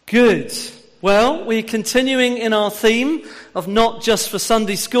Good. Well, we're continuing in our theme of not just for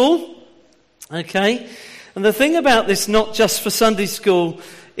Sunday school. Okay. And the thing about this not just for Sunday school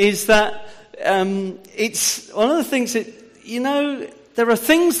is that it's one of the things that, there are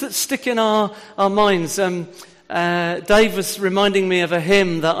things that stick in our minds. Dave was reminding me of a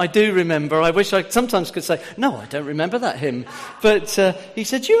hymn that I do remember. I wish I sometimes could say, no, I don't remember that hymn. But he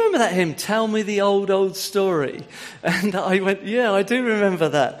said, do you remember that hymn, Tell Me the Old Story? And I went, yeah, I do remember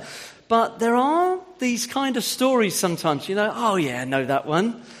that. But there are these kind of stories sometimes, oh yeah, I know that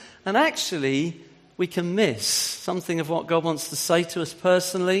one. And actually, we can miss something of what God wants to say to us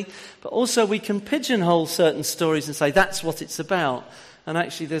personally. But also we can pigeonhole certain stories and say, that's what it's about. And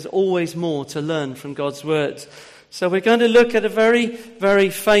actually, there's always more to learn from God's word. So we're going to look at a very, very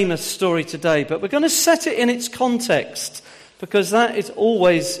famous story today. But we're going to set it in its context, because that is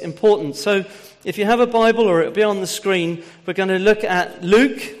always important. So if you have a Bible, or it'll be on the screen, we're going to look at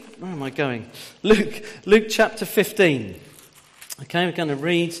Luke. Where am I going? Luke chapter 15. Okay, we're going to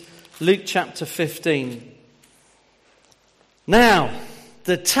read Luke chapter 15. Now,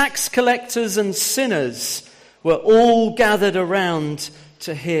 the tax collectors and sinners were all gathered around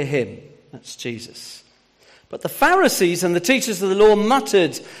to hear him. That's Jesus. But the Pharisees and the teachers of the law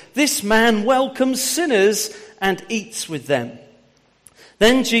muttered, "This man welcomes sinners and eats with them."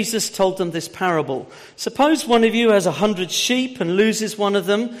 Then Jesus told them this parable. Suppose one of you has 100 sheep and loses one of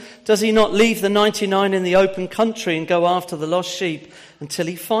them. Does he not leave the 99 in the open country and go after the lost sheep until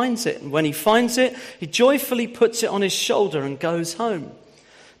he finds it? And when he finds it, he joyfully puts it on his shoulder and goes home.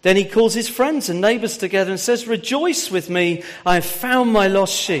 Then he calls his friends and neighbors together and says, "Rejoice with me, I have found my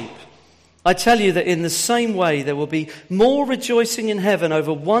lost sheep." I tell you that in the same way there will be more rejoicing in heaven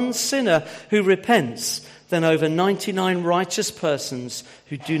over one sinner who repents than over 99 righteous persons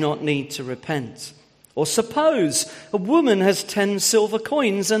who do not need to repent. Or suppose a woman has 10 silver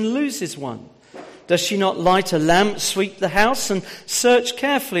coins and loses one. Does she not light a lamp, sweep the house, and search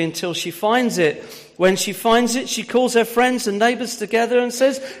carefully until she finds it? When she finds it, she calls her friends and neighbors together and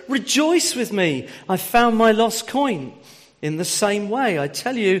says, "Rejoice with me, I found my lost coin." In the same way, I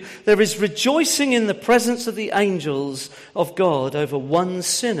tell you, there is rejoicing in the presence of the angels of God over one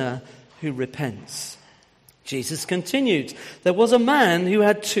sinner who repents. Jesus continued, "There was a man who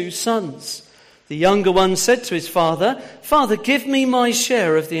had 2 sons. The younger one said to his father, 'Father, give me my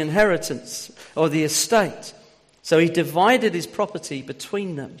share of the inheritance or the estate.' So he divided his property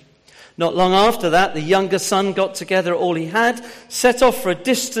between them. Not long after that, the younger son got together all he had, set off for a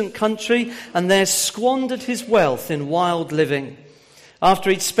distant country, and there squandered his wealth in wild living. After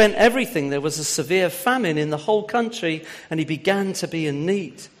he'd spent everything, there was a severe famine in the whole country, and he began to be in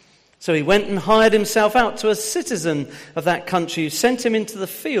need. So he went and hired himself out to a citizen of that country, who sent him into the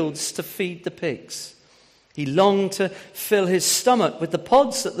fields to feed the pigs. He longed to fill his stomach with the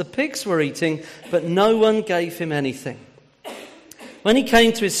pods that the pigs were eating, but no one gave him anything. When he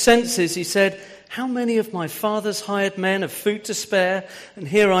came to his senses, he said, 'How many of my father's hired men have food to spare, and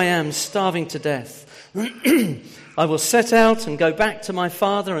here I am starving to death? I will set out and go back to my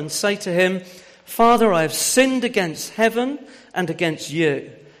father and say to him, Father, I have sinned against heaven and against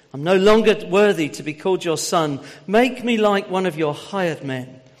you. I'm no longer worthy to be called your son. Make me like one of your hired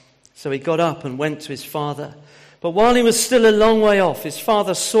men.' So he got up and went to his father. But while he was still a long way off, his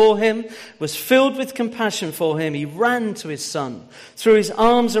father saw him, was filled with compassion for him. He ran to his son, threw his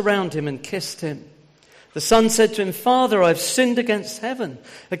arms around him and kissed him. The son said to him, 'Father, I've sinned against heaven.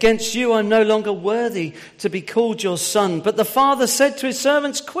 Against you I'm no longer worthy to be called your son.' But the father said to his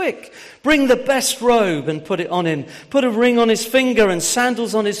servants, 'Quick, bring the best robe and put it on him. Put a ring on his finger and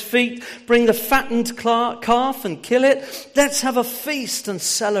sandals on his feet. Bring the fattened calf and kill it. Let's have a feast and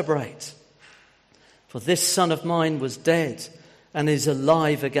celebrate. For this son of mine was dead and is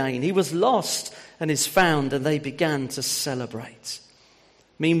alive again. He was lost and is found,' and they began to celebrate.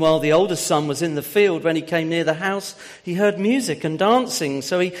 Meanwhile, the older son was in the field. When he came near the house, he heard music and dancing.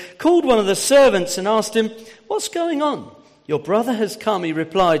 So he called one of the servants and asked him, 'What's going on?' 'Your brother has come,' he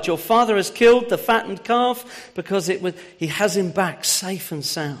replied. 'Your father has killed the fattened calf because he has him back safe and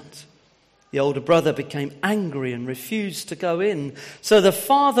sound.' The older brother became angry and refused to go in. So the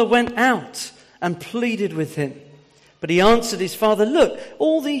father went out and pleaded with him. But he answered his father, 'Look,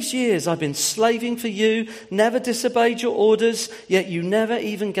 all these years I've been slaving for you, never disobeyed your orders, yet you never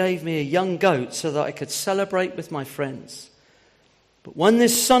even gave me a young goat so that I could celebrate with my friends. But when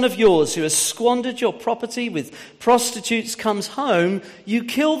this son of yours who has squandered your property with prostitutes comes home, you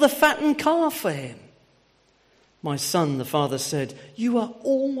kill the fattened calf for him.' 'My son,' the father said, 'you are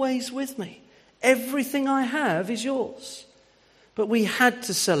always with me. Everything I have is yours.' But we had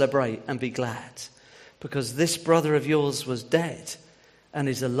to celebrate and be glad, because this brother of yours was dead and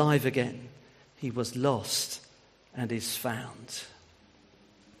is alive again. He was lost and is found.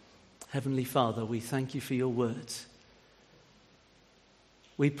 Heavenly Father, we thank you for your words.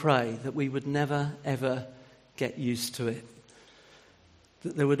 We pray that we would never, ever get used to it.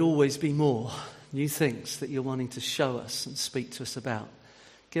 That there would always be more new things that you're wanting to show us and speak to us about.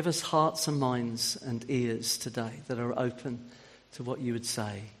 Give us hearts and minds and ears today that are open to what you would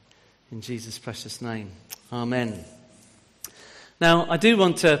say. In Jesus' precious name. Amen. Now, I do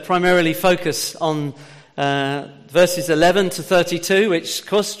want to primarily focus on verses 11 to 32, which, of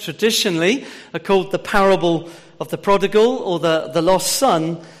course, traditionally are called the parable of the prodigal or the lost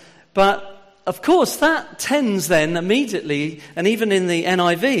son. But, of course, that tends then immediately, and even in the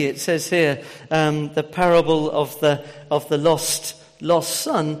NIV it says here, the parable of the lost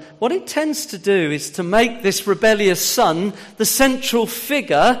son. What it tends to do is to make this rebellious son the central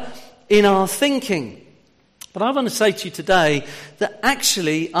figure in our thinking. But I want to say to you today that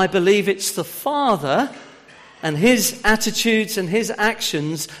actually I believe it's the father and his attitudes and his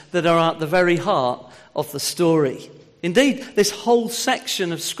actions that are at the very heart of the story. Indeed, this whole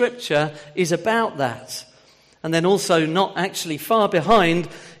section of Scripture is about that. And then also not actually far behind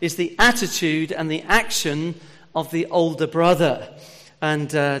is the attitude and the action of the older brother.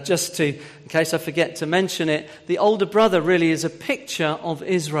 And in case I forget to mention it, the older brother really is a picture of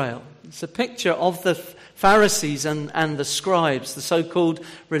Israel. It's a picture of the Pharisees and the scribes, the so-called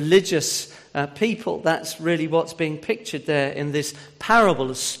religious people. That's really what's being pictured there in this parable,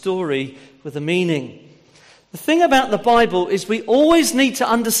 a story with a meaning. The thing about the Bible is we always need to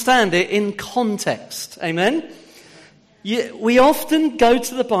understand it in context. Amen? We often go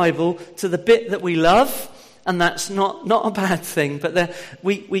to the Bible to the bit that we love, and that's not a bad thing, but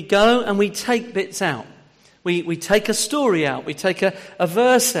we go and we take bits out. We take a story out, we take a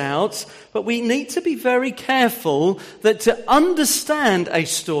verse out, but we need to be very careful that to understand a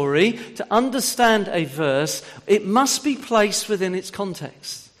story, to understand a verse, it must be placed within its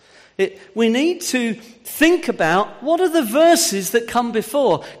context. We need to think about what are the verses that come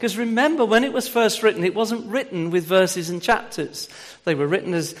before. Because remember, when it was first written, it wasn't written with verses and chapters. They were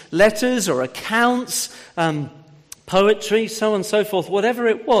written as letters or accounts, poetry, so on and so forth, whatever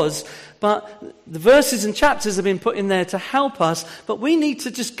it was. But the verses and chapters have been put in there to help us. But we need to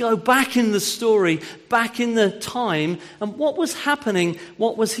just go back in the story, back in the time. And what was happening?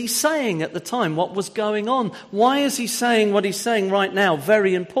 What was he saying at the time? What was going on? Why is he saying what he's saying right now?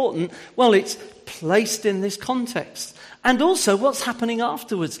 Very important. Well, it's placed in this context. And also what's happening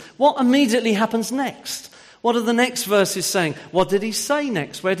afterwards. What immediately happens next? What are the next verses saying? What did he say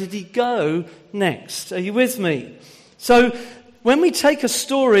next? Where did he go next? Are you with me? So when we take a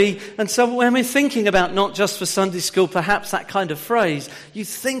story, and so when we're thinking about not just for Sunday school, perhaps that kind of phrase, you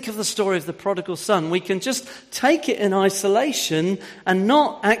think of the story of the prodigal son, we can just take it in isolation and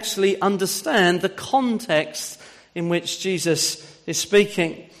not actually understand the context in which Jesus is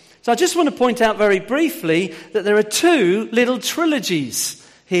speaking. So I just want to point out very briefly that there are two little trilogies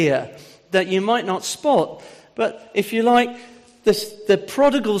here that you might not spot. But if you like, the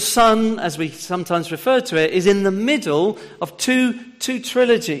prodigal son, as we sometimes refer to it, is in the middle of two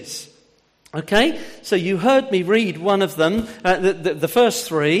trilogies. Okay? So you heard me read one of them, the first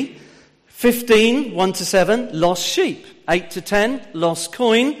three. 15, 1 to 7, lost sheep. 8 to 10, lost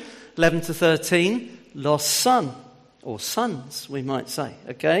coin. 11 to 13, lost son. Or sons, we might say.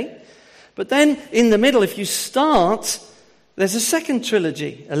 Okay? But then in the middle, if you start, there's a second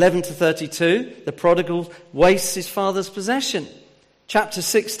trilogy, 11 to 32. The prodigal wastes his father's possession. Chapter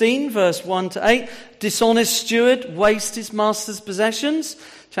 16, verse 1 to 8. Dishonest steward wastes his master's possessions.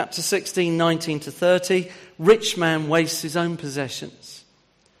 Chapter 16, 19 to 30. Rich man wastes his own possessions.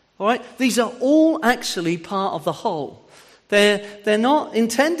 All right? These are all actually part of the whole. They're not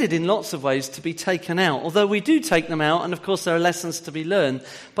intended in lots of ways to be taken out, although we do take them out, and of course there are lessons to be learned.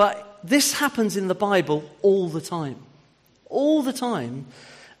 But this happens in the Bible all the time. All the time.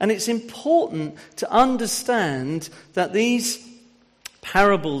 And it's important to understand that these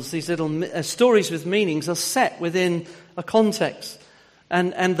parables, these little stories with meanings, are set within a context.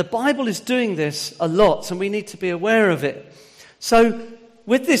 And the Bible is doing this a lot, and we need to be aware of it. So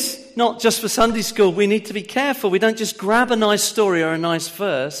with this, not just for Sunday school, we need to be careful. We don't just grab a nice story or a nice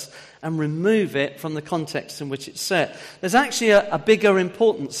verse and remove it from the context in which it's set. There's actually a bigger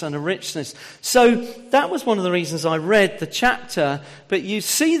importance and a richness. So that was one of the reasons I read the chapter. But you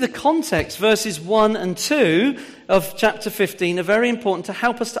see the context, verses 1 and 2 of chapter 15 are very important to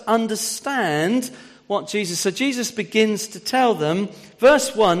help us to understand what Jesus... So Jesus begins to tell them,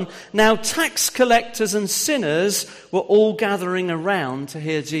 verse 1, now tax collectors and sinners were all gathering around to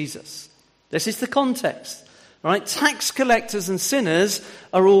hear Jesus. This is the context. Right? Tax collectors and sinners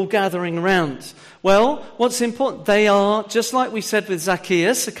are all gathering around. Well, what's important? They are, just like we said with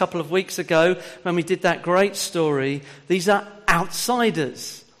Zacchaeus a couple of weeks ago when we did that great story, these are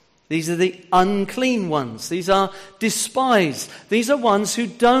outsiders. These are the unclean ones. These are despised. These are ones who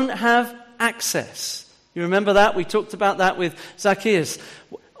don't have access. You remember that? We talked about that with Zacchaeus.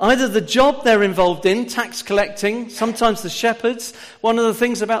 Either the job they're involved in, tax collecting, sometimes the shepherds. One of the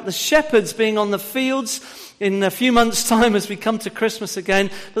things about the shepherds being on the fields in a few months' time as we come to Christmas again,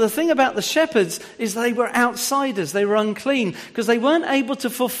 but the thing about the shepherds is they were outsiders, they were unclean, because they weren't able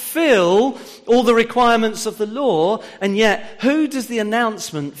to fulfill all the requirements of the law, and yet, who does the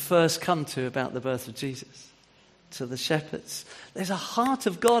announcement first come to about the birth of Jesus? To the shepherds. There's a heart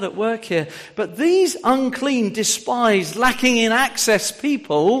of God at work here. But these unclean, despised, lacking in access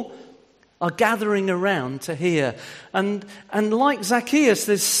people are gathering around to hear. And like Zacchaeus,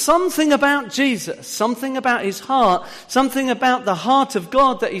 there's something about Jesus, something about his heart, something about the heart of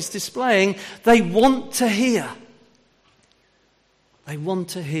God that he's displaying. They want to hear. They want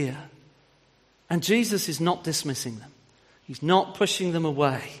to hear. And Jesus is not dismissing them. He's not pushing them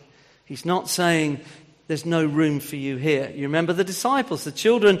away. He's not saying, there's no room for you here. You remember the disciples, the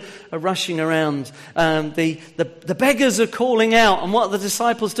children are rushing around, the beggars are calling out, and what are the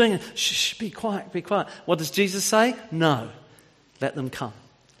disciples doing? Shh, be quiet, be quiet. What does Jesus say? No, let them come,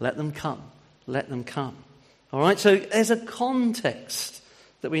 let them come, let them come. All right, so there's a context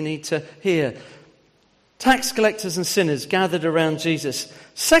that we need to hear. Tax collectors and sinners gathered around Jesus.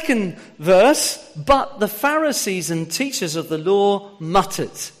 Second verse, but the Pharisees and teachers of the law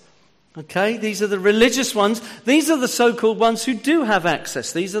muttered. Okay, these are the religious ones. These are the so-called ones who do have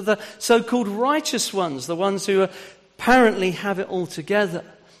access. These are the so-called righteous ones, the ones who apparently have it all together,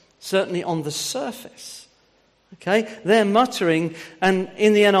 certainly on the surface. Okay, they're muttering, and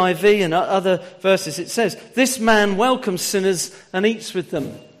in the NIV and other verses it says, this man welcomes sinners and eats with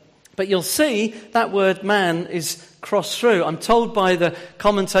them. But you'll see that word man is crossed through. I'm told by the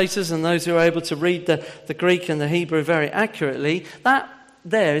commentators and those who are able to read the Greek and the Hebrew very accurately, that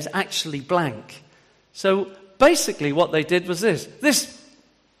there is actually blank. So basically what they did was this.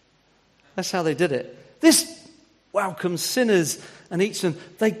 That's how they did it. This welcomes sinners and eats them.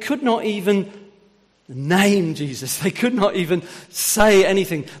 They could not even name Jesus. They could not even say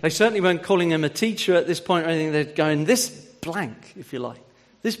anything. They certainly weren't calling him a teacher at this point or anything. They're going, this blank, if you like.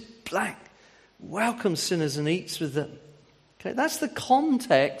 This blank welcomes sinners and eats with them. Okay, that's the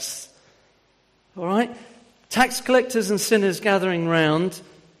context. All right? Tax collectors and sinners gathering round.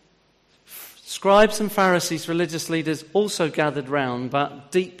 Scribes and Pharisees, religious leaders, also gathered round, but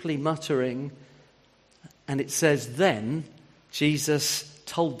deeply muttering. And it says, then Jesus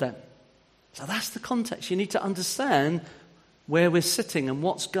told them. So that's the context. You need to understand where we're sitting and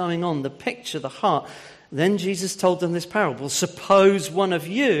what's going on, the picture, the heart. Then Jesus told them this parable. Suppose one of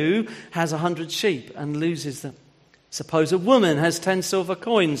you has 100 sheep and loses them. Suppose a woman has 10 silver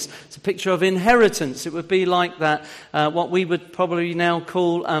coins. It's a picture of inheritance. It would be like that, what we would probably now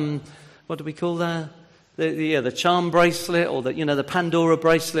call, what do we call that? The charm bracelet, or the Pandora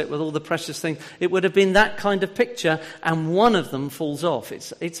bracelet with all the precious things. It would have been that kind of picture, and one of them falls off.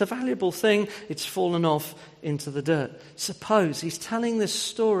 It's a valuable thing. It's fallen off into the dirt. Suppose he's telling this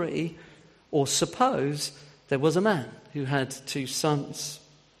story, or suppose there was a man who had 2 sons.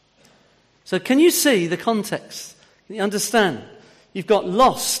 So can you see the context? You understand? You've got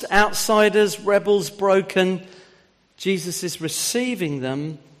lost, outsiders, rebels, broken. Jesus is receiving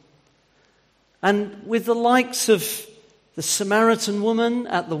them. And with the likes of the Samaritan woman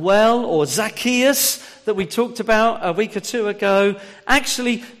at the well, or Zacchaeus that we talked about a week or 2 ago,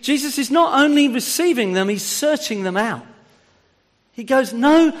 actually, Jesus is not only receiving them, he's searching them out. He goes,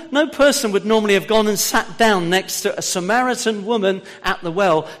 no person would normally have gone and sat down next to a Samaritan woman at the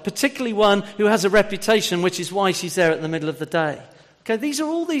well, particularly one who has a reputation, which is why she's there at the middle of the day. Okay, these are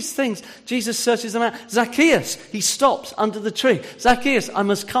all these things. Jesus searches them out. Zacchaeus, he stops under the tree. Zacchaeus, I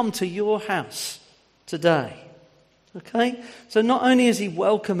must come to your house today. Okay? So not only is he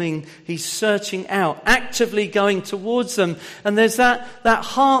welcoming, he's searching out, actively going towards them. And there's that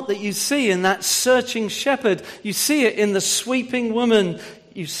heart that you see in that searching shepherd. You see it in the sweeping woman.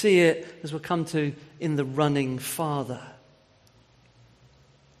 You see it, as we'll come to, in the running father.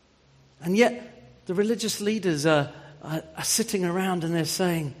 And yet, the religious leaders are sitting around and they're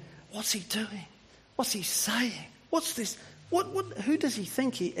saying, what's he doing? What's he saying? What's this? Who does he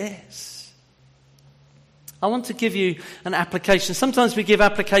think he is? I want to give you an application. Sometimes we give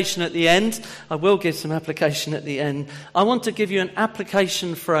application at the end. I will give some application at the end. I want to give you an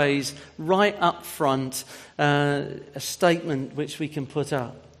application phrase right up front, a statement which we can put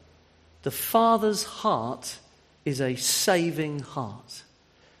up. The Father's heart is a saving heart.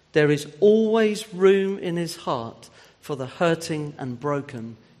 There is always room in his heart for the hurting and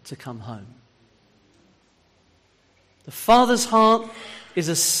broken to come home. The Father's heart is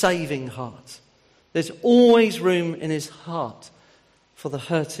a saving heart. There's always room in his heart for the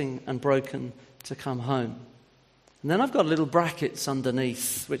hurting and broken to come home. And then I've got little brackets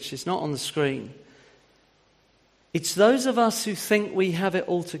underneath, which is not on the screen. It's those of us who think we have it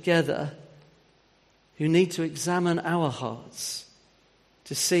all together who need to examine our hearts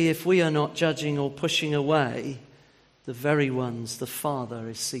to see if we are not judging or pushing away the very ones the Father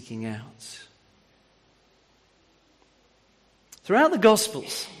is seeking out. Throughout the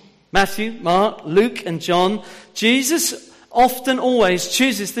Gospels, Matthew, Mark, Luke and John, Jesus often always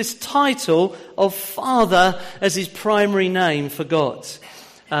chooses this title of Father as his primary name for God.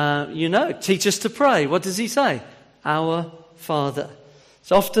 Teach us to pray. What does he say? Our Father.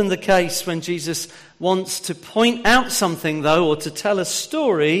 It's often the case when Jesus wants to point out something, though, or to tell a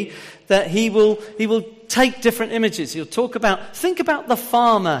story, that he will take different images. He'll think about the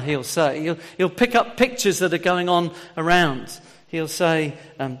farmer, he'll say. He'll pick up pictures that are going on around. He'll say,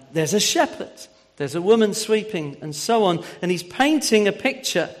 there's a shepherd, there's a woman sweeping, and so on. And he's painting a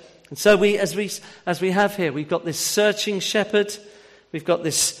picture. And so as we have here, we've got this searching shepherd, we've got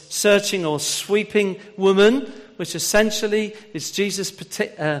this searching or sweeping woman, which essentially is Jesus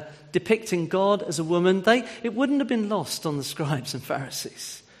depicting God as a woman. It wouldn't have been lost on the scribes and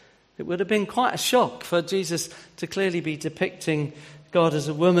Pharisees. It would have been quite a shock for Jesus to clearly be depicting God as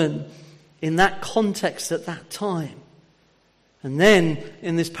a woman in that context at that time. And then,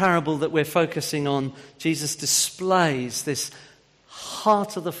 in this parable that we're focusing on, Jesus displays this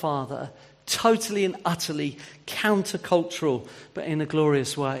heart of the Father, totally and utterly countercultural, but in a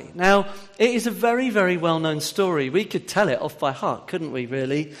glorious way. Now, it is a very, very well-known story. We could tell it off by heart, couldn't we,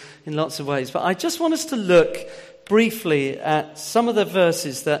 really, in lots of ways. But I just want us to look briefly at some of the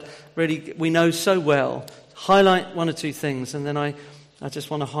verses that really we know so well, highlight one or two things, and then I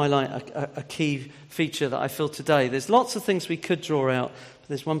just want to highlight a key feature that I feel today. There's lots of things we could draw out, but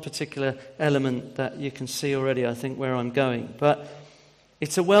there's one particular element that you can see already, I think, where I'm going. But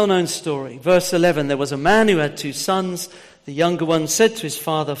it's a well-known story. Verse 11, there was a man who had 2 sons. The younger one said to his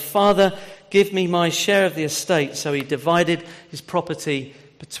father, "Father, give me my share of the estate." So he divided his property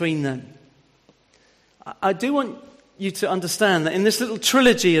between them. I do want you to understand that in this little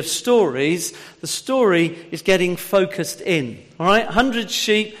trilogy of stories, the story is getting focused in. All right, 100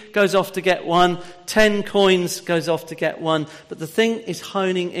 sheep goes off to get one, 10 coins goes off to get one, but the thing is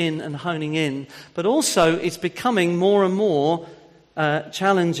honing in and honing in. But also it's becoming more and more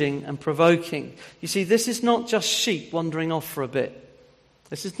challenging and provoking. You see, this is not just sheep wandering off for a bit.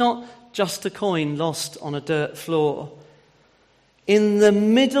 This is not just a coin lost on a dirt floor. In the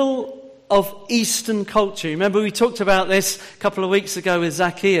middle of Eastern culture, remember we talked about this a couple of weeks ago with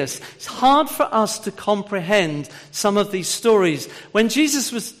Zacchaeus. It's hard for us to comprehend some of these stories. When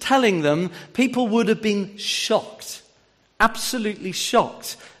Jesus was telling them, people would have been shocked, absolutely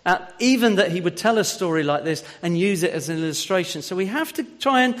shocked, at even that he would tell a story like this and use it as an illustration. So we have to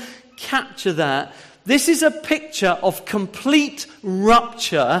try and capture that. This is a picture of complete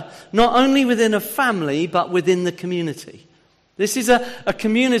rupture, not only within a family, but within the community. This is a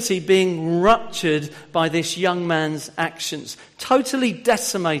community being ruptured by this young man's actions, totally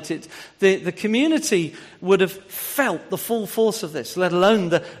decimated. The community would have felt the full force of this, let alone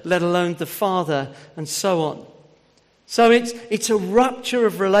the father, and so on. So it's a rupture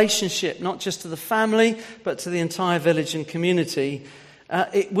of relationship, not just to the family, but to the entire village and community.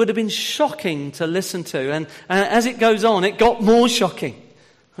 It would have been shocking to listen to, and as it goes on, it got more shocking.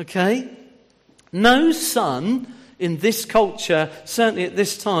 Okay, no son in this culture, certainly at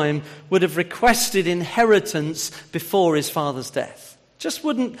this time, would have requested inheritance before his father's death. Just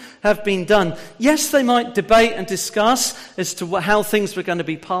wouldn't have been done. Yes, they might debate and discuss as to how things were going to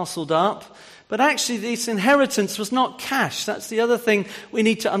be parcelled up, but actually this inheritance was not cash. That's the other thing we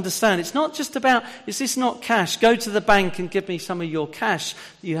need to understand. It's not just about, is this not cash? Go to the bank and give me some of your cash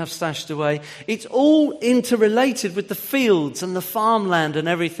that you have stashed away. It's all interrelated with the fields and the farmland and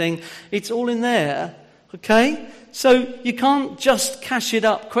everything. It's all in there. Okay? So you can't just cash it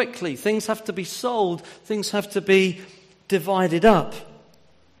up quickly. Things have to be sold. Things have to be divided up.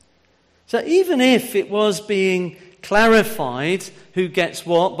 So even if it was being clarified who gets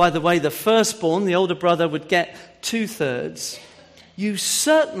what, by the way, the firstborn, the older brother, would get 2/3, you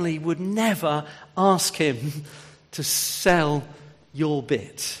certainly would never ask him to sell your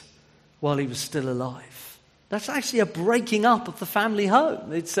bit while he was still alive. That's actually a breaking up of the family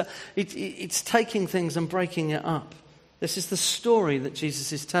home. It's taking things and breaking it up. This is the story that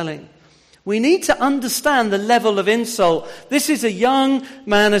Jesus is telling. We need to understand the level of insult. This is a young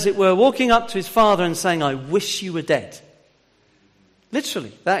man, as it were, walking up to his father and saying, I wish you were dead.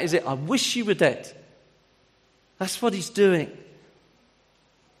 Literally, that is it. I wish you were dead. That's what he's doing.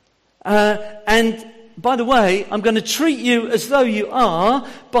 And by the way, I'm going to treat you as though you are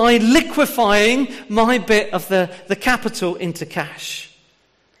by liquefying my bit of the capital into cash.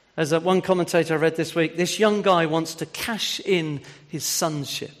 As one commentator I read this week, this young guy wants to cash in his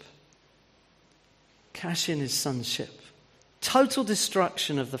sonship. Cash in his sonship. Total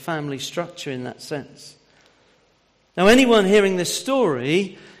destruction of the family structure in that sense. Now, anyone hearing this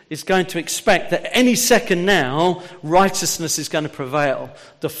story is going to expect that any second now, righteousness is going to prevail.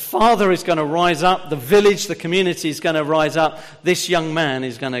 The father is going to rise up, the village, the community is going to rise up. This young man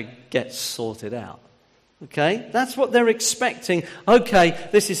is going to get sorted out. Okay? That's what they're expecting. Okay,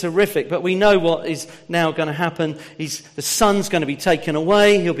 this is horrific, but we know what is now going to happen. The son's going to be taken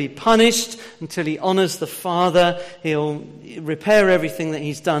away. He'll be punished until he honours the father. He'll repair everything that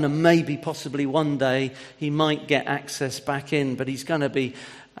he's done, and maybe, possibly one day, he might get access back in, but he's going to be,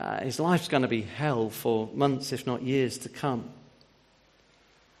 his life's going to be hell for months, if not years to come.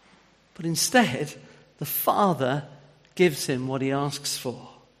 But instead, the father gives him what he asks for.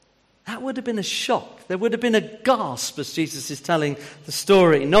 That would have been a shock. There would have been a gasp as Jesus is telling the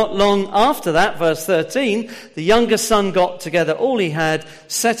story. Not long after that, verse 13, the younger son got together all he had,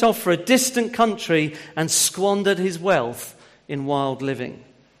 set off for a distant country, and squandered his wealth in wild living.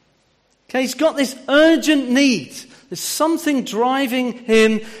 Okay, he's got this urgent need. There's something driving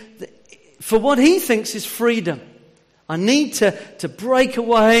him for what he thinks is freedom. I need to break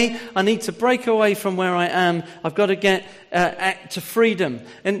away. I need to break away from where I am. I've got to get to freedom.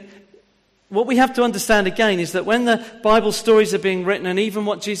 And what we have to understand again is that when the Bible stories are being written, and even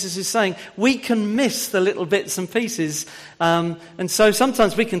what Jesus is saying, we can miss the little bits and pieces. And so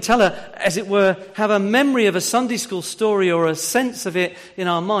sometimes we can as it were, have a memory of a Sunday school story or a sense of it in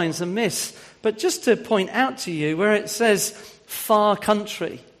our minds and miss. But just to point out to you, where it says far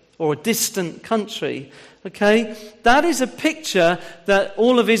country or a distant country, okay, that is a picture that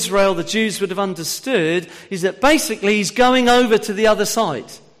all of Israel, the Jews, would have understood, is that basically he's going over to the other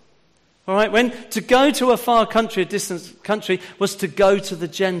side. All right, when to go to a far country, a distant country, was to go to the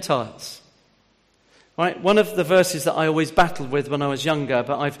Gentiles. All right, one of the verses that I always battled with when I was younger,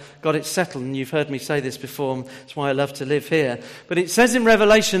 but I've got it settled, and you've heard me say this before, and that's why I love to live here. But it says in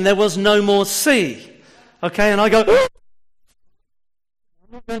Revelation, there was no more sea. Okay, and I go, I'm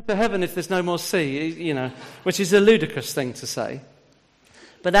not going to heaven if there's no more sea, you know, which is a ludicrous thing to say.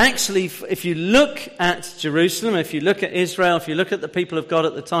 But actually, if you look at Jerusalem, if you look at Israel, if you look at the people of God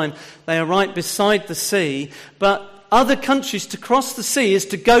at the time, they are right beside the sea. But other countries, to cross the sea is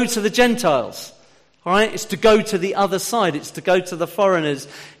to go to the Gentiles. All right? It's to go to the other side. It's to go to the foreigners.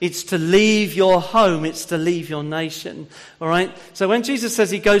 It's to leave your home. It's to leave your nation. All right? So when Jesus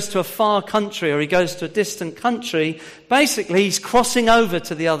says he goes to a far country or he goes to a distant country, basically he's crossing over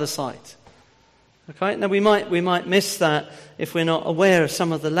to the other side. Okay? Now we might miss that if we're not aware of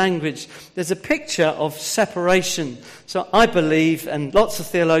some of the language. There's a picture of separation. So I believe, and lots of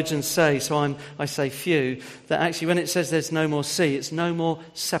theologians say, so I say few, that actually when it says there's no more sea, it's no more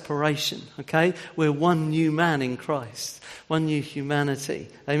separation. Okay? We're one new man in Christ, one new humanity.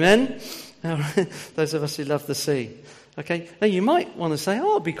 Amen? Those of us who love the sea. Okay, now you might want to say,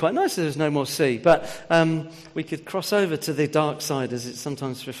 oh, it'd be quite nice if there's no more sea, but we could cross over to the dark side, as it's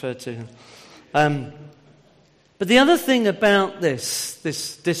sometimes referred to. But the other thing about this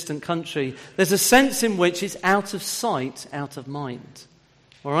distant country, there's a sense in which it's out of sight, out of mind.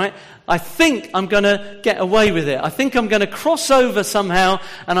 All right? I think I'm going to get away with it. I think I'm going to cross over somehow,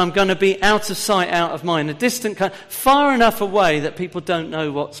 and I'm going to be out of sight, out of mind. A distant country, far enough away that people don't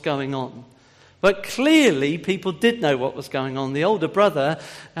know what's going on. But clearly, people did know what was going on. The older brother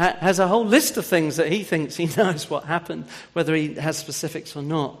has a whole list of things that he thinks he knows what happened, whether he has specifics or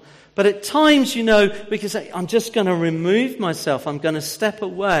not. But at times, you know, we can say, I'm just going to remove myself. I'm going to step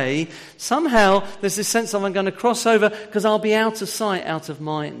away. Somehow, there's this sense of I'm going to cross over because I'll be out of sight, out of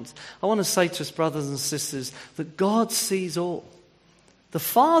mind. I want to say to us, brothers and sisters, that God sees all. The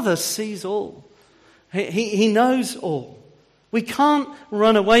Father sees all. He knows all. We can't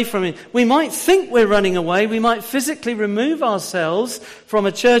run away from Him. We might think we're running away. We might physically remove ourselves from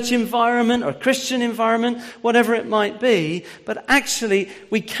a church environment or a Christian environment, whatever it might be. But actually,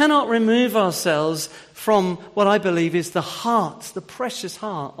 we cannot remove ourselves from what I believe is the heart, the precious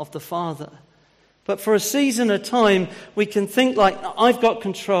heart of the Father. But for a season of time, we can think like, I've got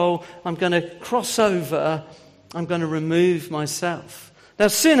control. I'm going to cross over. I'm going to remove myself. Now,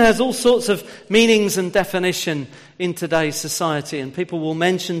 sin has all sorts of meanings and definition in today's society, and people will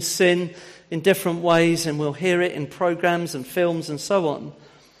mention sin in different ways, and we'll hear it in programs and films and so on.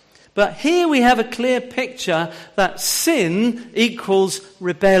 But here we have a clear picture that sin equals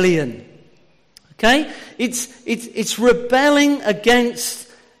rebellion. Okay? It's rebelling against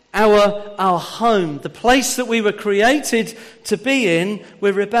our home, the place that we were created to be in.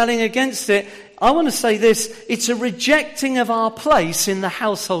 We're rebelling against it. I want to say this, it's a rejecting of our place in the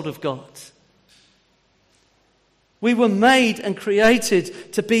household of God. We were made and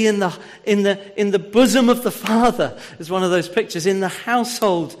created to be in the bosom of the Father, is one of those pictures, in the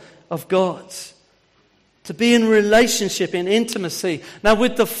household of God. To be in relationship, in intimacy. Now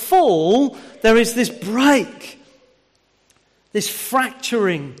with the fall, there is this break, this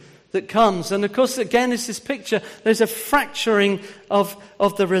fracturing that comes. And of course, again, it's this picture, there's a fracturing of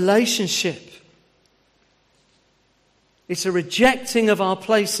the relationship. It's a rejecting of our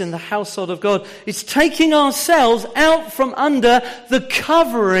place in the household of God. It's taking ourselves out from under the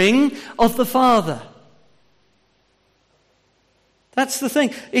covering of the Father. That's the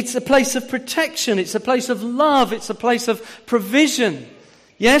thing. It's a place of protection. It's a place of love. It's a place of provision.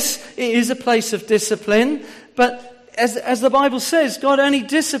 Yes, it is a place of discipline, but as the Bible says, God only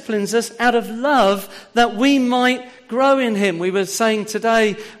disciplines us out of love that we might grow in Him. We were saying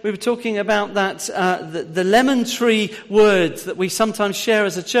today, we were talking about that, the lemon tree word that we sometimes share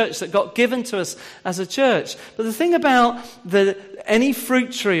as a church that got given to us as a church. But the thing about any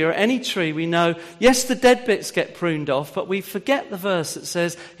fruit tree or any tree, we know, yes, the dead bits get pruned off, but we forget the verse that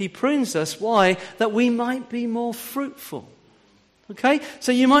says He prunes us. Why? That we might be more fruitful. Okay,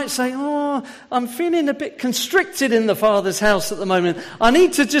 so you might say, I'm feeling a bit constricted in the Father's house at the moment. I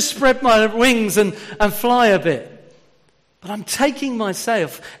need to just spread my wings and fly a bit. But I'm taking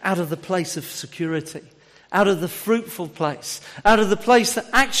myself out of the place of security, out of the fruitful place, out of the place that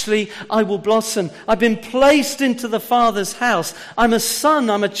actually I will blossom. I've been placed into the Father's house. I'm a son,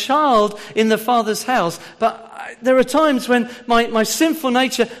 I'm a child in the Father's house. But there are times when my sinful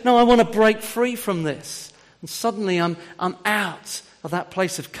nature, no, I want to break free from this. And suddenly I'm out of that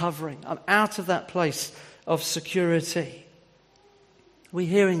place of covering. I'm out of that place of security. We're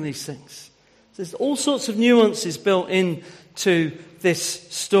hearing these things. There's all sorts of nuances built into this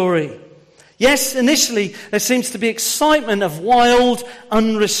story. Yes, initially there seems to be excitement of wild,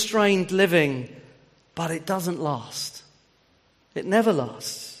 unrestrained living, but it doesn't last. It never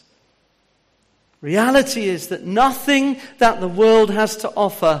lasts. Reality is that nothing that the world has to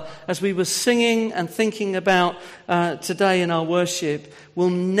offer, as we were singing and thinking about today in our worship,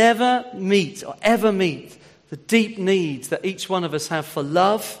 will never meet or ever meet the deep needs that each one of us have for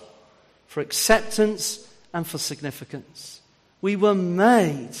love, for acceptance, and for significance. We were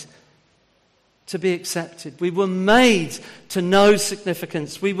made to be accepted. We were made to know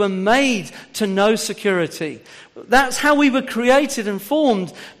significance. We were made to know security. That's how we were created and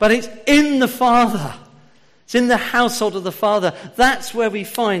formed, but it's in the Father. It's in the household of the Father. That's where we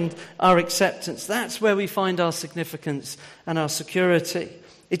find our acceptance. That's where we find our significance and our security.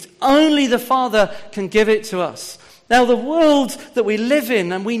 It's only the Father can give it to us. Now, the world that we live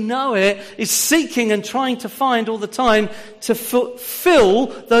in, and we know it, is seeking and trying to find all the time to fulfill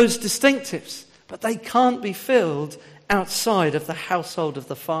those distinctives. But they can't be filled outside of the household of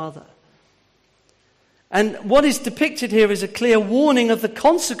the Father. And what is depicted here is a clear warning of the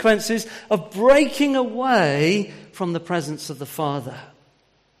consequences of breaking away from the presence of the Father.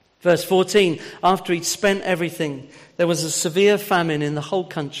 Verse 14, after he'd spent everything, there was a severe famine in the whole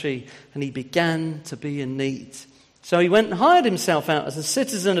country, and he began to be in need. So he went and hired himself out as a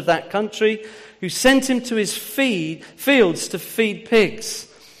citizen of that country, who sent him to his fields to feed pigs.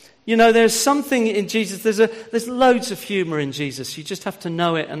 You know, there's something in Jesus, there's loads of humour in Jesus. You just have to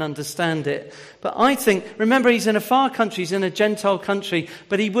know it and understand it. But I think, remember, he's in a far country, he's in a Gentile country,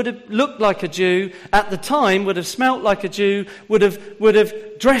 but he would have looked like a Jew at the time, would have smelt like a Jew, would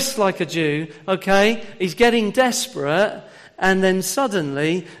have dressed like a Jew, okay? He's getting desperate, and then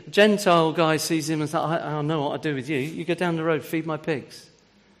suddenly, a Gentile guy sees him and says, I don't know what I do with you. You go down the road, feed my pigs.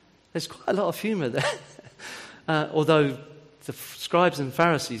 There's quite a lot of humour there. Although the scribes and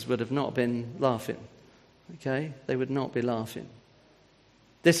Pharisees would have not been laughing. Okay? They would not be laughing.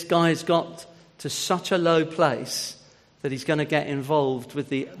 This guy's got to such a low place that he's going to get involved with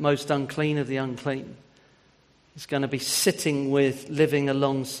the most unclean of the unclean. He's going to be sitting with, living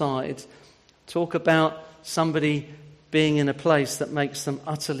alongside. Talk about somebody being in a place that makes them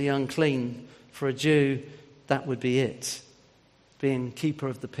utterly unclean. For a Jew, that would be it. Being keeper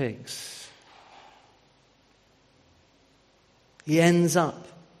of the pigs. He ends up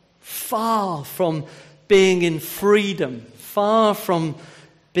far from being in freedom, far from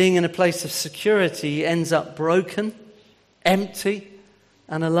being in a place of security, he ends up broken, empty,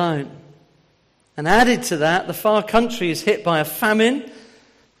 and alone. And added to that, the far country is hit by a famine.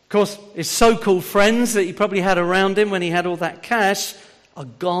 Of course, his so-called friends that he probably had around him when he had all that cash are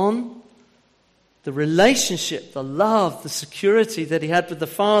gone. The relationship, the love, the security that he had with the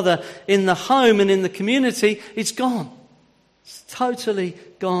Father in the home and in the community, it's gone. It's totally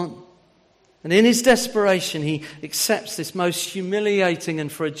gone. And in his desperation, he accepts this most humiliating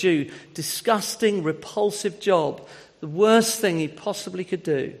and, for a Jew, disgusting, repulsive job. The worst thing he possibly could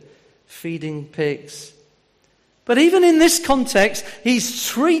do, feeding pigs. But even in this context, he's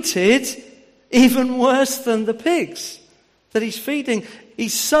treated even worse than the pigs that he's feeding.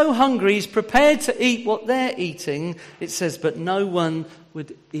 He's so hungry, he's prepared to eat what they're eating. It says, but no one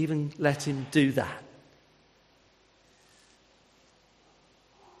would even let him do that.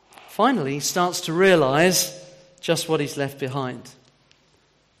 Finally, he starts to realize just what he's left behind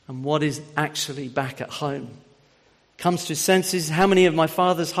and what is actually back at home. Comes to his senses. How many of my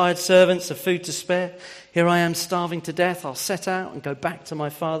father's hired servants have food to spare? Here I am starving to death. I'll set out and go back to my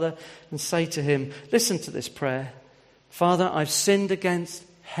father and say to him, listen to this prayer. Father, I've sinned against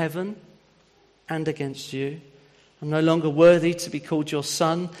heaven and against you. I'm no longer worthy to be called your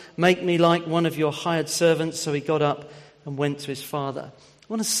son. Make me like one of your hired servants. So he got up and went to his father.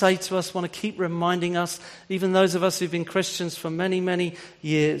 I want to say to us, I want to keep reminding us, even those of us who've been Christians for many, many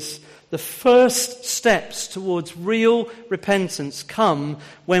years, the first steps towards real repentance come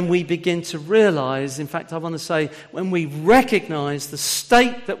when we begin to realize, in fact, I want to say, when we recognize the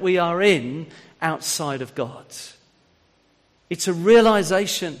state that we are in outside of God. It's a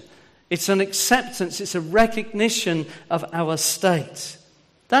realization, it's an acceptance, it's a recognition of our state.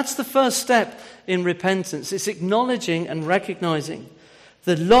 That's the first step in repentance. It's acknowledging and recognizing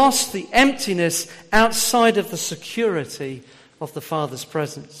the loss, the emptiness outside of the security of the Father's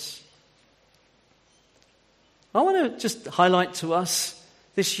presence. I want to just highlight to us,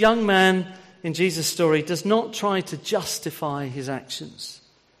 this young man in Jesus' story does not try to justify his actions.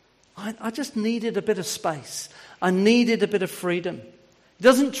 I just needed a bit of space. I needed a bit of freedom. He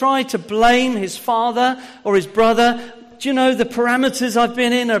doesn't try to blame his father or his brother. Do you know, the parameters I've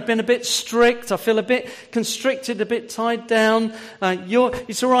been in have been a bit strict. I feel a bit constricted, a bit tied down.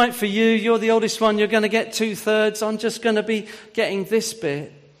 It's all right for you. You're the oldest one. You're going to get 2/3. I'm just going to be getting this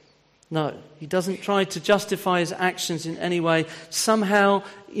bit. No, he doesn't try to justify his actions in any way. Somehow,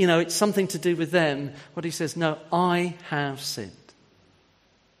 it's something to do with them. What he says, no, I have sinned.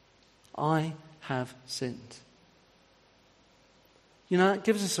 I have sinned. It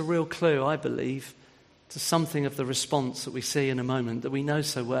gives us a real clue, I believe, to something of the response that we see in a moment that we know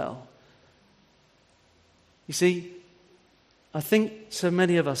so well. You see, I think so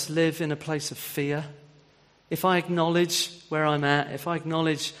many of us live in a place of fear. If I acknowledge where I'm at, if I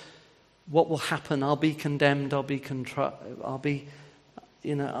acknowledge what will happen, I'll be condemned, I'll be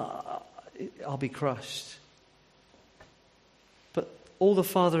crushed. But all the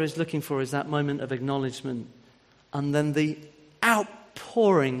Father is looking for is that moment of acknowledgement, and then the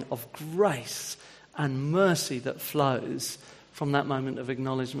outpouring of grace and mercy that flows from that moment of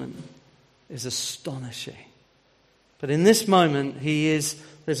acknowledgement is astonishing. But in this moment,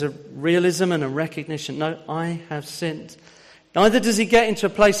 there's a realism and a recognition. No, I have sinned. Neither does he get into a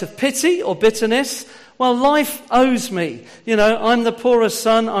place of pity or bitterness. Well, life owes me. I'm the poorest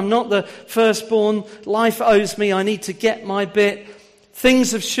son. I'm not the firstborn. Life owes me. I need to get my bit.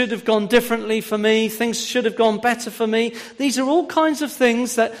 Things should have gone differently for me. Things should have gone better for me. These are all kinds of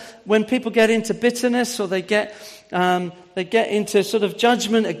things that when people get into bitterness or they get into sort of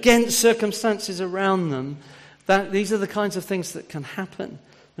judgment against circumstances around them, that these are the kinds of things that can happen.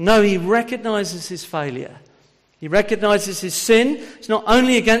 No, he recognizes his failure. He recognizes his sin. It's not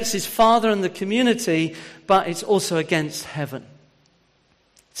only against his father and the community, but it's also against heaven.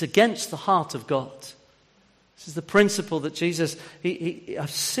 It's against the heart of God. This is the principle that Jesus, I've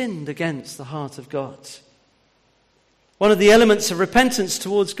sinned against the heart of God. One of the elements of repentance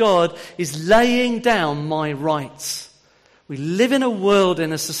towards God is laying down my rights. We live in a world,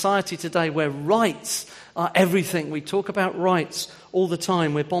 in a society today where rights are everything. We talk about rights all the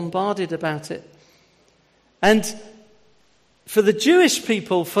time. We're bombarded about it. And for the Jewish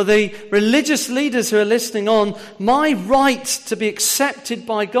people, for the religious leaders who are listening on, my right to be accepted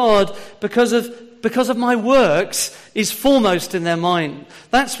by God because of my works is foremost in their mind.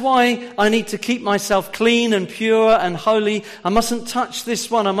 That's why I need to keep myself clean and pure and holy. I mustn't touch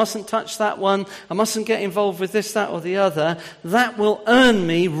this one. I mustn't touch that one. I mustn't get involved with this, that, or the other. That will earn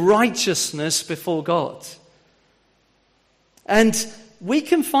me righteousness before God. And we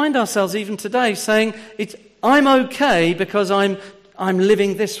can find ourselves even today saying, I'm okay because I'm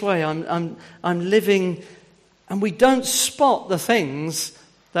living this way. I'm living, and we don't spot the things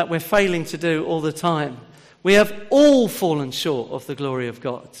that we're failing to do all the time. We have all fallen short of the glory of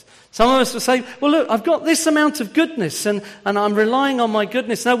God. Some of us will say, well, look, I've got this amount of goodness and I'm relying on my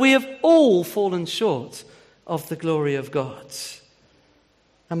goodness. No, we have all fallen short of the glory of God.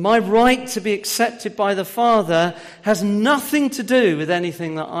 And my right to be accepted by the Father has nothing to do with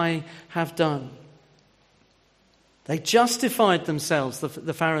anything that I have done. They justified themselves,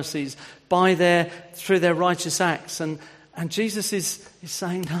 the Pharisees, through their righteous acts. And Jesus is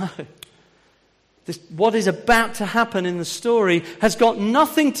saying, no. What is about to happen in the story has got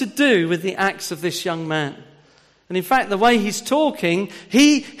nothing to do with the acts of this young man. And in fact, the way he's talking,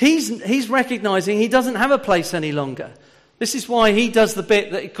 he's recognizing he doesn't have a place any longer. This is why he does the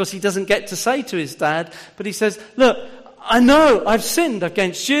bit because he doesn't get to say to his dad, but he says, look, I know I've sinned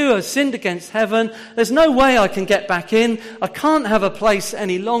against you, I've sinned against heaven, there's no way I can get back in, I can't have a place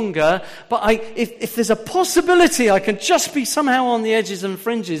any longer, but if there's a possibility I can just be somehow on the edges and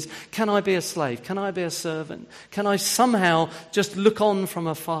fringes, can I be a slave? Can I be a servant? Can I somehow just look on from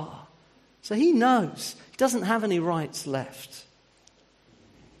afar? So he knows he doesn't have any rights left.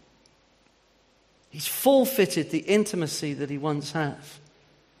 He's forfeited the intimacy that he once had.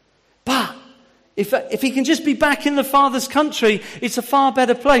 But if he can just be back in the Father's country, it's a far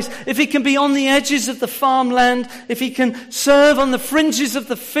better place. If he can be on the edges of the farmland, if he can serve on the fringes of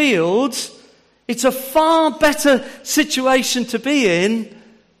the fields, it's a far better situation to be in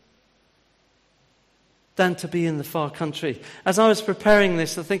than to be in the far country. As I was preparing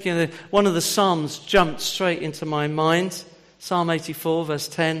this, I'm thinking that one of the Psalms jumped straight into my mind. Psalm 84, verse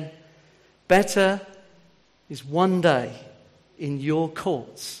 10. Better is one day in your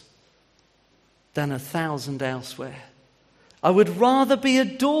courts than 1,000 elsewhere. I would rather be a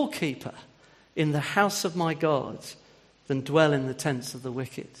doorkeeper in the house of my God than dwell in the tents of the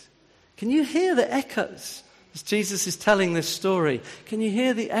wicked. Can you hear the echoes as Jesus is telling this story? Can you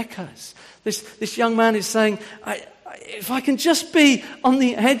hear the echoes? This young man is saying, if I can just be on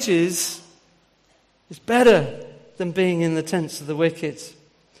the edges, it's better than being in the tents of the wicked.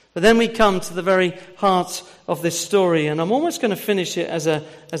 But then we come to the very heart of this story, and I'm almost going to finish it as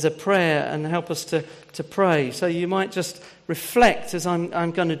a prayer and help us to pray. So you might just reflect as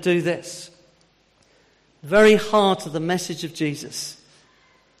I'm going to do this. The very heart of the message of Jesus,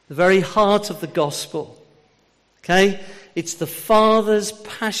 the very heart of the gospel. Okay? It's the Father's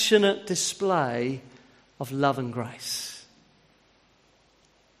passionate display of love and grace.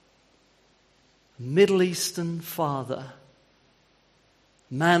 A Middle Eastern father,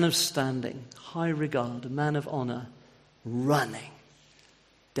 man of standing, high regard, a man of honor, running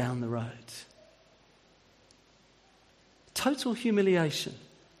down the road. Total humiliation.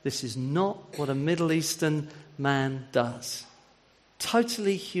 This is not what a Middle Eastern man does.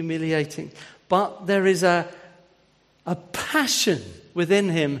 Totally humiliating. But there is a passion within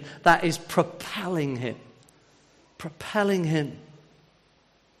him that is propelling him. Propelling him.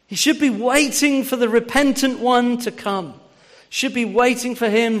 He should be waiting for the repentant one to come. Should be waiting for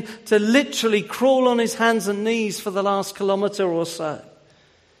him to literally crawl on his hands and knees for the last kilometre or so.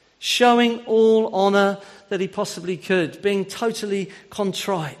 Showing all honour that he possibly could. Being totally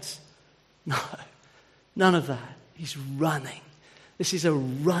contrite. No, none of that. He's running. This is a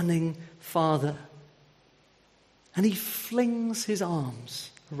running father. And he flings his arms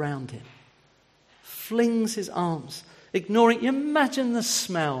around him. Flings his arms. Ignoring. Imagine the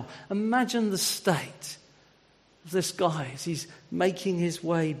smell. Imagine the state of this guy as he's making his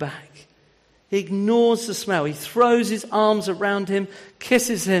way back. He ignores the smell. He throws his arms around him,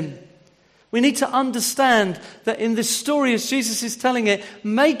 kisses him. We need to understand that in this story, as Jesus is telling it,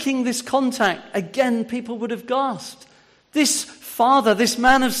 making this contact, again, people would have gasped. This father, this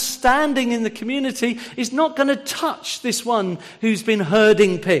man of standing in the community, is not going to touch this one who's been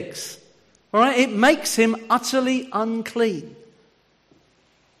herding pigs. All right? It makes him utterly unclean.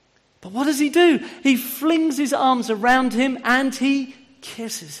 But what does he do? He flings his arms around him and he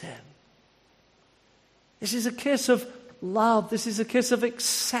kisses him. This is a kiss of love. This is a kiss of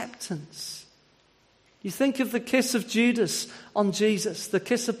acceptance. You think of the kiss of Judas on Jesus, the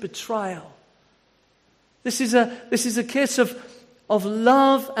kiss of betrayal. This is a kiss of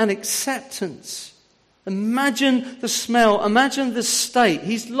love and acceptance. Imagine the smell. Imagine the state.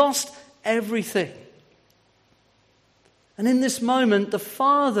 He's lost everything. And in this moment, the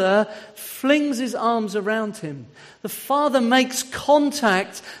Father flings his arms around him. The Father makes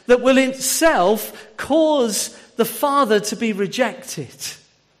contact that will itself cause the Father to be rejected.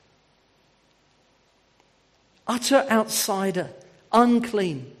 Utter outsider,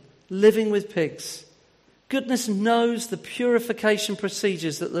 unclean, living with pigs, Goodness knows the purification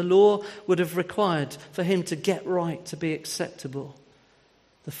procedures that the law would have required for him to get right, to be acceptable.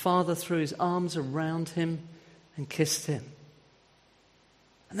 The Father threw his arms around him and kissed him.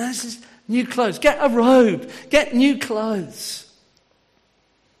 And there's his new clothes. Get a robe. Get new clothes.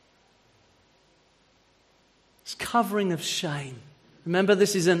 It's covering of shame. Remember,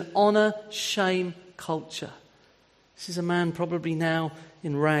 this is an honor-shame culture. This is a man probably now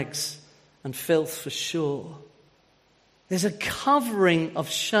in rags and filth for sure. There's a covering of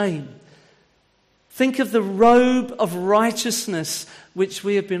shame. Think of the robe of righteousness which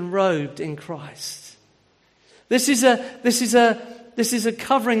we have been robed in Christ. This is a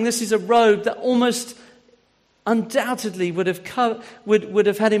covering, this is a robe that almost undoubtedly would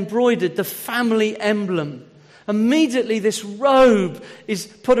have had embroidered the family emblem. Immediately this robe is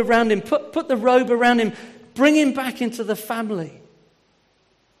put around him. Put the robe around him. Bring him back into the family.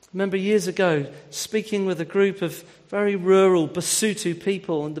 I remember years ago speaking with a group of very rural Basotho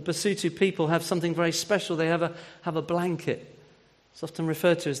people, and the Basotho people have something very special. They have a blanket. It's often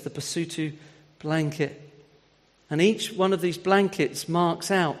referred to as the Basotho blanket. And each one of these blankets marks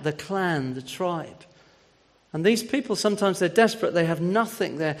out the clan, the tribe. And these people, sometimes they're desperate. They have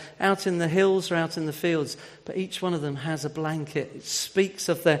nothing. They're out in the hills or out in the fields. But each one of them has a blanket. It speaks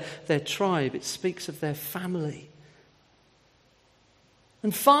of their tribe. It speaks of their family.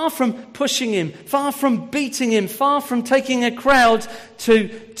 And far from pushing him, far from beating him, far from taking a crowd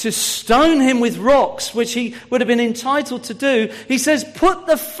to stone him with rocks, which he would have been entitled to do, he says, put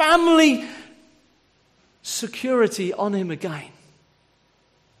the family security on him again.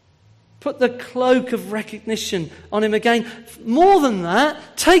 Put the cloak of recognition on him again. More than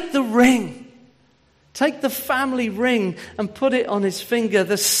that, take the ring. Take the family ring and put it on his finger,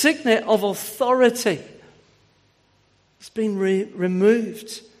 the signet of authority. It's been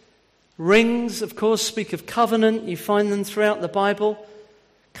removed. Rings, of course, speak of covenant. You find them throughout the Bible.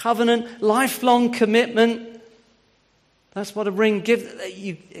 Covenant, lifelong commitment. That's what a ring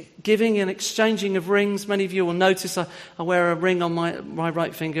giving and exchanging of rings. Many of you will notice I wear a ring on my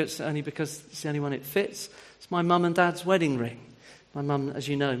right finger. It's only because it's the only one it fits. It's my mum and dad's wedding ring. My mum, as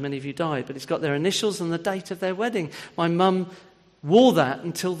you know, many of you died, but it's got their initials and the date of their wedding. My mum wore that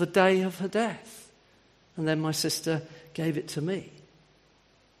until the day of her death. And then my sister gave it to me.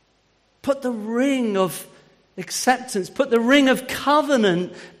 Put the ring of acceptance, put the ring of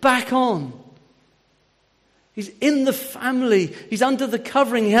covenant back on. He's in the family. He's under the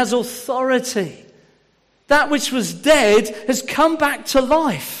covering. He has authority. That which was dead has come back to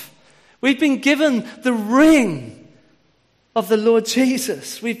life. We've been given the ring of the Lord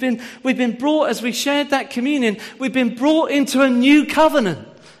Jesus. We've been brought, as we shared that communion, we've been brought into a new covenant,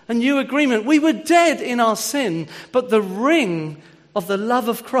 a new agreement. We were dead in our sin, but the ring of the love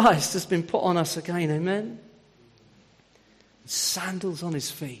of Christ has been put on us again. Amen? Sandals on his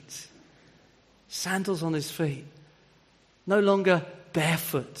feet. Sandals on his feet. No longer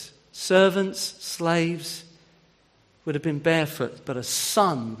barefoot. Servants, slaves would have been barefoot, but a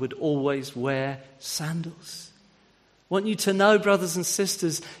son would always wear sandals. I want you to know, brothers and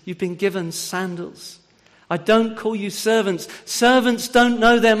sisters, you've been given sandals. I don't call you servants. Servants don't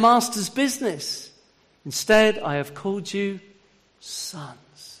know their master's business. Instead, I have called you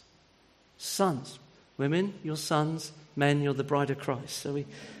sons. Sons. Women, you're sons. Men, you're the bride of Christ. So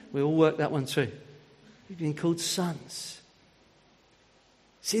we all work that one through. We've been called sons.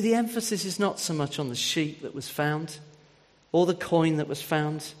 See, the emphasis is not so much on the sheep that was found, or the coin that was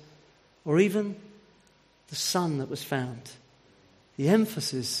found, or even the son that was found. The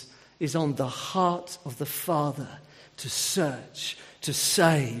emphasis is on the heart of the Father to search, to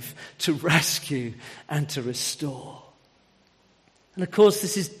save, to rescue, and to restore. And of course,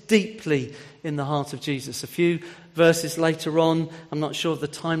 this is deeply in the heart of Jesus. A few verses later on, I'm not sure of the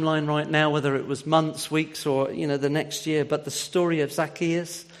timeline right now, whether it was months, weeks, or the next year, but the story of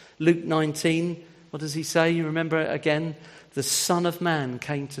Zacchaeus, Luke 19, what does he say? You remember it again? The Son of Man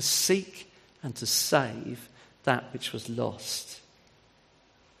came to seek and to save that which was lost.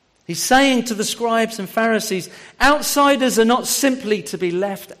 He's saying to the scribes and Pharisees, outsiders are not simply to be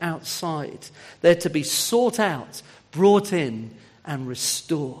left outside. They're to be sought out, brought in, and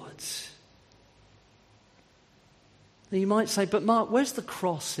restored. Now you might say, but Mark, where's the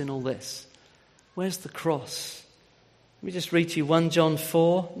cross in all this? Where's the cross? Let me just read to you 1 John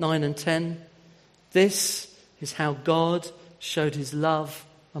 4, 9 and 10. This is how God showed his love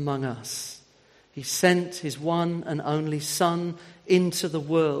among us. He sent his one and only Son into the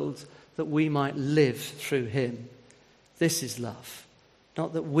world that we might live through him. This is love.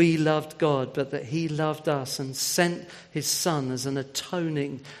 Not that we loved God, but that he loved us and sent his Son as an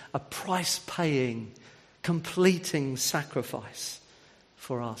atoning, a price-paying, completing sacrifice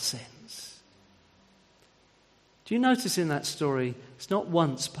for our sins. Do you notice in that story, it's not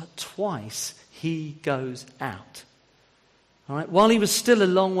once but twice he goes out. All right? While he was still a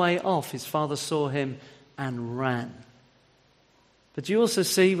long way off, his father saw him and ran. But you also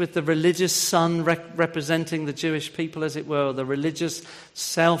see with the religious son representing the Jewish people, as it were, or the religious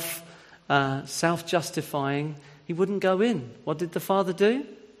self-justifying, he wouldn't go in. What did the father do?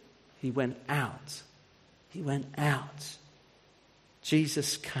 He went out. He went out.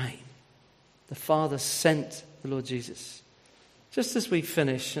 Jesus came. The Father sent the Lord Jesus. Just as we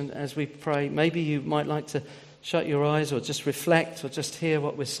finish and as we pray, maybe you might like to shut your eyes or just reflect or just hear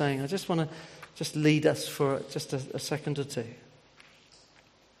what we're saying. I just want to just lead us for just a second or two.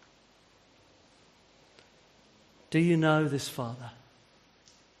 Do you know this Father?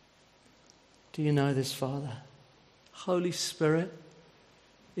 Do you know this Father? Holy Spirit,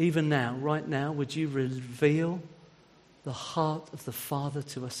 even now, right now, would you reveal the heart of the Father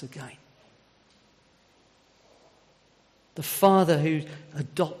to us again? The Father who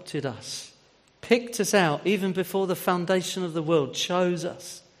adopted us, picked us out even before the foundation of the world, chose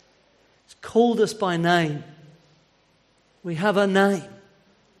us, called us by name. We have a name.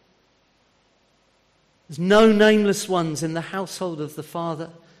 There's no nameless ones in the household of the Father.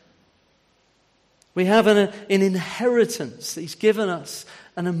 We have an inheritance. He's given us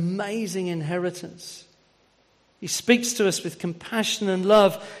an amazing inheritance. He speaks to us with compassion and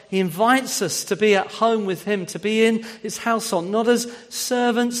love. He invites us to be at home with him, to be in his household, not as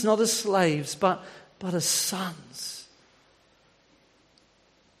servants, not as slaves, but as sons.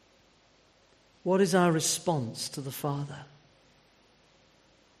 What is our response to the Father?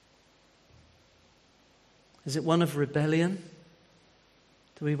 Is it one of rebellion?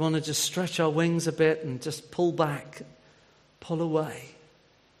 Do we want to just stretch our wings a bit and just pull back, pull away?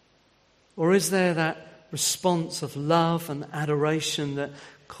 Or is there that response of love and adoration that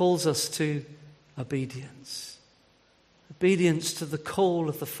calls us to obedience? Obedience to the call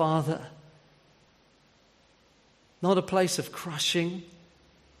of the Father. Not a place of crushing,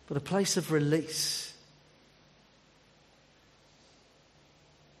 but a place of release.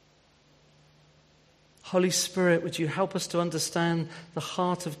 Holy Spirit, would you help us to understand the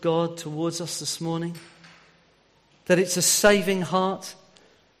heart of God towards us this morning? That it's a saving heart.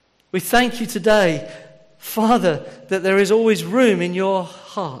 We thank you today, Father, that there is always room in your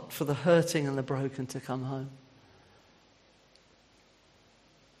heart for the hurting and the broken to come home.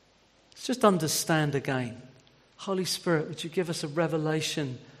 Let's just understand again. Holy Spirit, would you give us a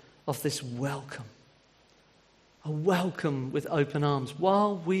revelation of this welcome? A welcome with open arms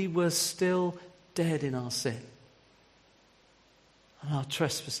while we were still dead in our sin and our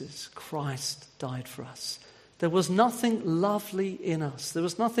trespasses. Christ died for us. There was nothing lovely in us. There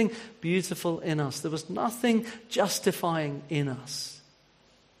was nothing beautiful in us. There was nothing justifying in us.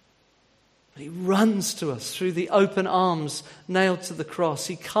 But he runs to us through the open arms nailed to the cross.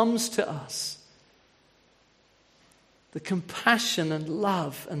 He comes to us. The compassion and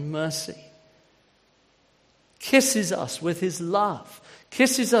love and mercy. Kisses us with his love.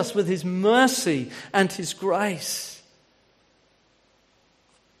 Kisses us with his mercy and his grace.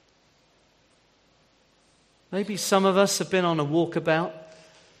 Maybe some of us have been on a walkabout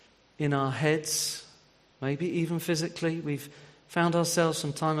in our heads, maybe even physically. We've found ourselves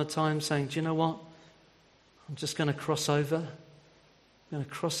from time to time saying, do you know what? I'm just going to cross over. I'm going to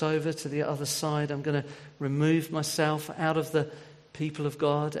cross over to the other side. I'm going to remove myself out of the people of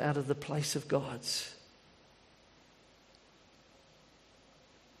God, out of the place of God's.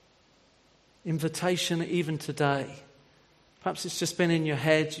 Invitation even today. Perhaps it's just been in your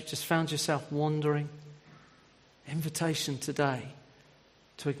head. You've just found yourself wandering. Invitation today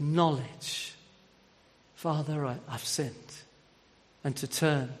to acknowledge, Father, I've sinned. And to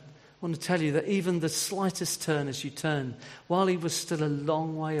turn. I want to tell you that even the slightest turn as you turn, while he was still a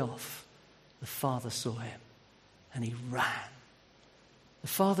long way off, the Father saw him and he ran. The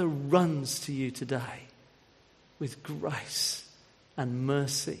Father runs to you today with grace and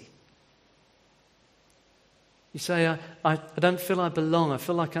mercy. You say, I don't feel I belong. I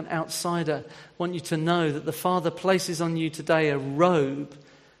feel like an outsider. I want you to know that the Father places on you today a robe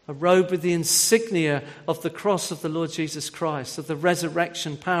with the insignia of the cross of the Lord Jesus Christ, of the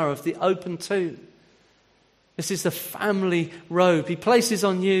resurrection power, of the open tomb. This is the family robe. He places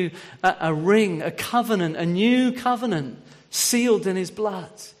on you a ring, a covenant, a new covenant, sealed in his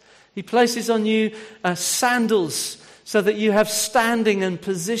blood. He places on you sandals so that you have standing and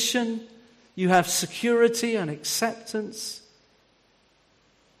position. You have security and acceptance.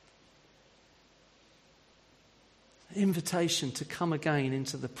 Invitation to come again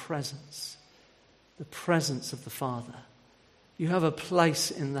into the presence the presence of the Father. You have a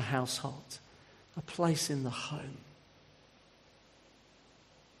place in the household, a place in the home.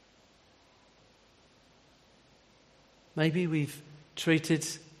 Maybe we've treated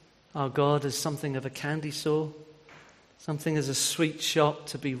our God as something of a candy store, something as a sweet shop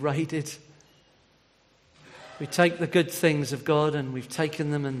to be raided. We take the good things of God and we've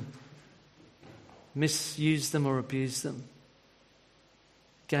taken them and misused them or abused them.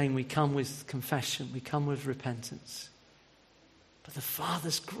 Again, we come with confession, we come with repentance. But the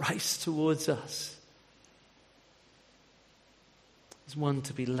Father's grace towards us is one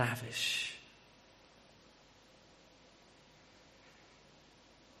to be lavish.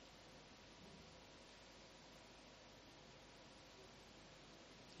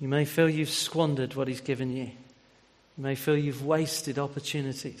 You may feel you've squandered what He's given you. You may feel you've wasted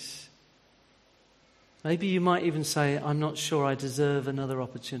opportunities. Maybe you might even say, I'm not sure I deserve another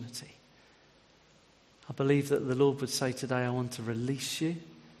opportunity. I believe that the Lord would say today, I want to release you.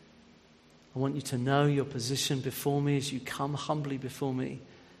 I want you to know your position before me as you come humbly before me.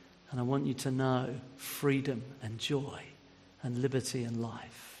 And I want you to know freedom and joy and liberty and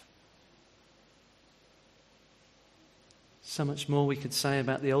life. So much more we could say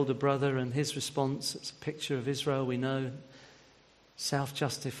about the older brother and his response. It's a picture of Israel, we know.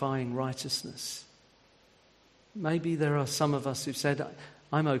 Self-justifying righteousness. Maybe there are some of us who've said,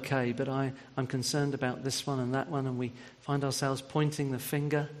 I'm okay, but I'm concerned about this one and that one, and we find ourselves pointing the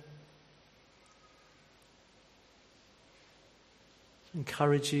finger. I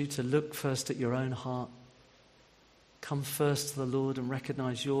encourage you to look first at your own heart. Come first to the Lord and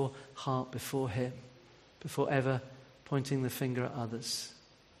recognize your heart before Him, before ever pointing the finger at others.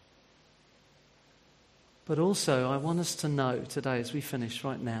 But also, I want us to know today, as we finish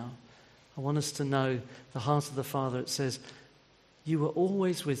right now, I want us to know the heart of the Father. It says, you were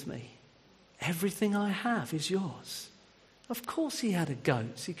always with me. Everything I have is yours. Of course He had a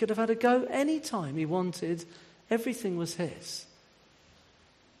goat. He could have had a goat any time He wanted. Everything was His.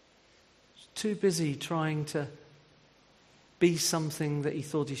 Too busy trying to be something that He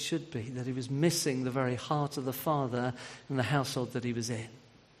thought He should be, that He was missing the very heart of the Father in the household that He was in.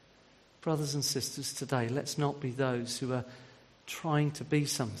 Brothers and sisters, today, let's not be those who are trying to be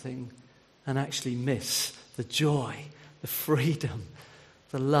something and actually miss the joy, the freedom,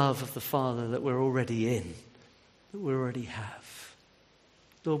 the love of the Father that we're already in, that we already have.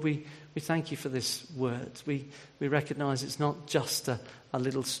 Lord, we thank You for this word. We recognize it's not just a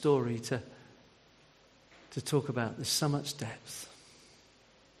little story to talk about. There's so much depth.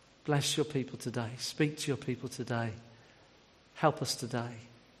 Bless Your people today. Speak to Your people today. Help us today.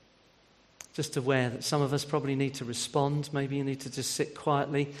 Just aware that some of us probably need to respond. Maybe you need to just sit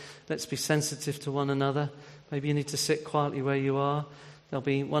quietly. Let's be sensitive to one another. Maybe you need to sit quietly where you are. There'll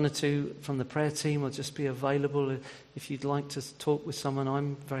be one or two from the prayer team will just be available. If you'd like to talk with someone,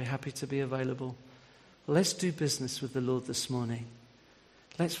 I'm very happy to be available. Well, let's do business with the Lord this morning.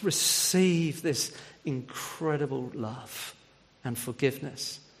 Let's receive this incredible love and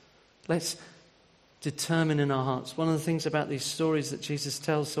forgiveness. Let's determine in our hearts. One of the things about these stories that Jesus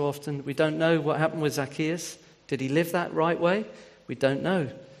tells so often, we don't know what happened with Zacchaeus. Did he live that right way? We don't know.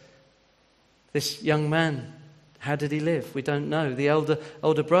 This young man, how did he live? We don't know. The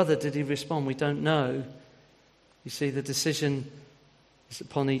older brother, did he respond? We don't know. You see, the decision is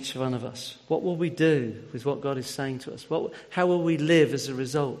upon each one of us. What will we do with what God is saying to us? How will we live as a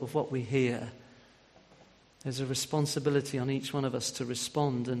result of what we hear? There's a responsibility on each one of us to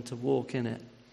respond and to walk in it.